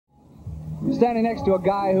standing next to a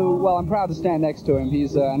guy who, well, I'm proud to stand next to him.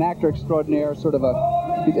 He's an actor extraordinaire, sort of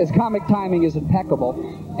his comic timing is impeccable,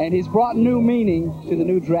 and he's brought new meaning to the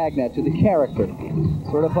new Dragnet, to the character.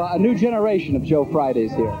 Sort of a new generation of Joe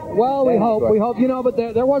Fridays here. Well, we hope, you know, but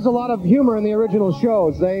there was a lot of humor in the original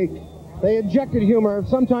shows. They injected humor,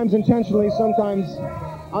 sometimes intentionally, sometimes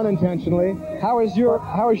unintentionally. How is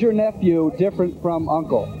your nephew different from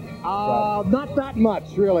Uncle? Not that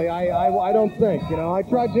much, really. I don't think. You know, I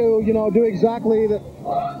tried to, you know, do exactly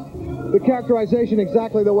the characterization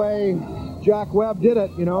exactly the way Jack Webb did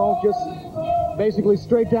it. You know, just basically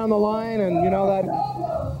straight down the line, and you know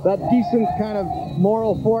that decent kind of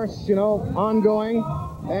moral force, you know, ongoing.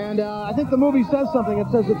 And I think the movie says something. It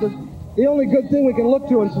says that the only good thing we can look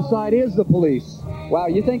to in society is the police. Wow,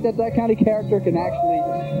 you think that kind of character can actually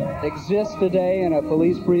exist today in a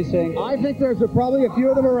police precinct? I think there's probably a few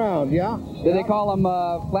of them around, yeah. Do they call them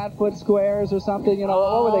flatfoot squares or something? You know,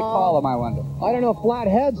 what would they call them, I wonder? I don't know, flat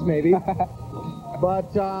heads maybe.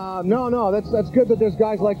 But no, that's good that there's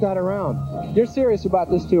guys like that around. You're serious about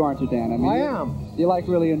this too, aren't you, Dan? I mean, I am. You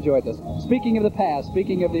really enjoyed this. Speaking of the past,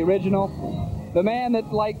 speaking of the original, the man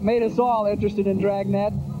that made us all interested in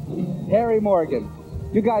Dragnet, Harry Morgan.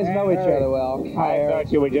 You guys know each other well. I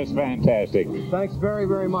thought you were just fantastic. Thanks very,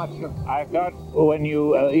 very much. I thought when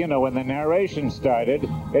you, you know, when the narration started,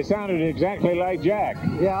 it sounded exactly like Jack.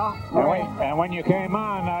 Yeah. And when you came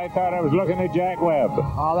on, I thought I was looking at Jack Webb.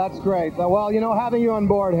 Oh, that's great. Well, you know, having you on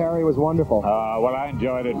board, Harry, was wonderful. Well, I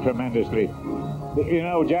enjoyed it tremendously. You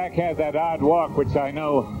know, Jack had that odd walk, which I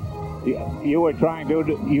know you were trying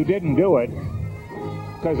to, you didn't do it,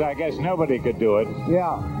 because I guess nobody could do it.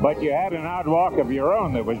 Yeah. But you had an odd walk of your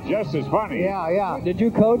own that was just as funny. Yeah. Did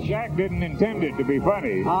you coach? Jack didn't intend it to be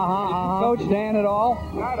funny. Did you coach Dan at all?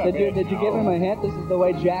 Did you give him a hint? This is the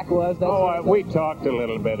way Jack was? We talked a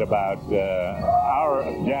little bit about our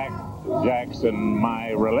Jack's and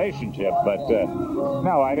my relationship, but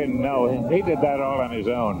no, I didn't know. He did that all on his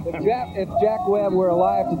own. If Jack Webb were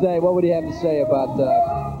alive today, what would he have to say about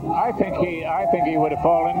I think he would have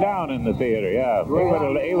fallen down in the theater. Yeah,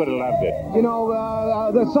 he would have loved it. You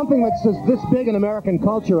know, there's something that's this big in American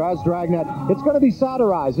culture as Dragnet. It's going to be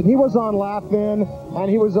satirized, and he was on Laugh-In, and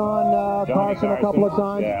he was on Carson a couple of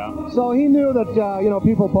times. Yeah. So he knew that you know,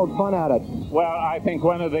 people poked fun at it. Well, I think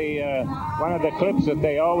one of the clips that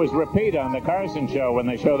they always repeat on the Carson show when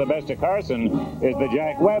they show the best of Carson is the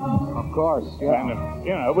Jack Webb. Of course. Yeah. And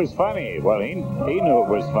you know, it was funny. Well, he knew it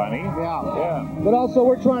was funny. Yeah. But also,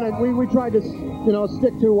 we tried to, you know,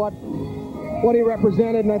 stick to what he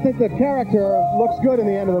represented, and I think the character looks good in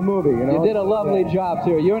the end of the movie. You know, you did a lovely job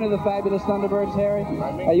too. Are you into the Fabulous Thunderbirds, Harry?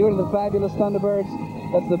 Are you into the Fabulous Thunderbirds?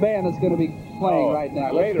 That's the band that's going to be playing right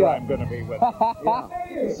now. Later, I'm going to be with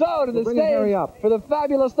them. So to the stage for the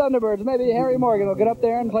Fabulous Thunderbirds. Maybe Harry Morgan will get up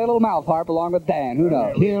there and play a little mouth harp along with Dan. Who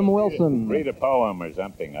knows? Kim Wilson. Read a poem or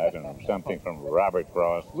something. I don't know, something from Robert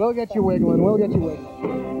Frost. We'll get you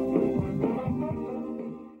wiggling.